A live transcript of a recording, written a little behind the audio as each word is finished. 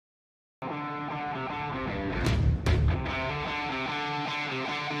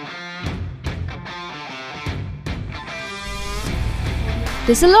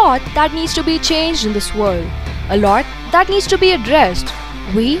There's a lot that needs to be changed in this world, a lot that needs to be addressed.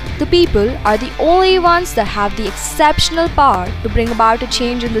 We, the people, are the only ones that have the exceptional power to bring about a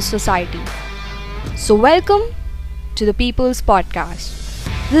change in this society. So, welcome to the People's Podcast.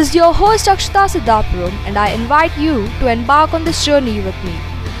 This is your host Akshita Siddhapuram, and I invite you to embark on this journey with me.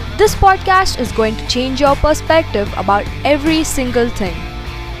 This podcast is going to change your perspective about every single thing.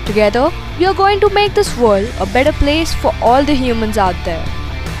 Together, we are going to make this world a better place for all the humans out there.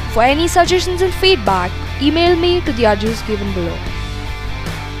 For any suggestions and feedback, email me to the address given below.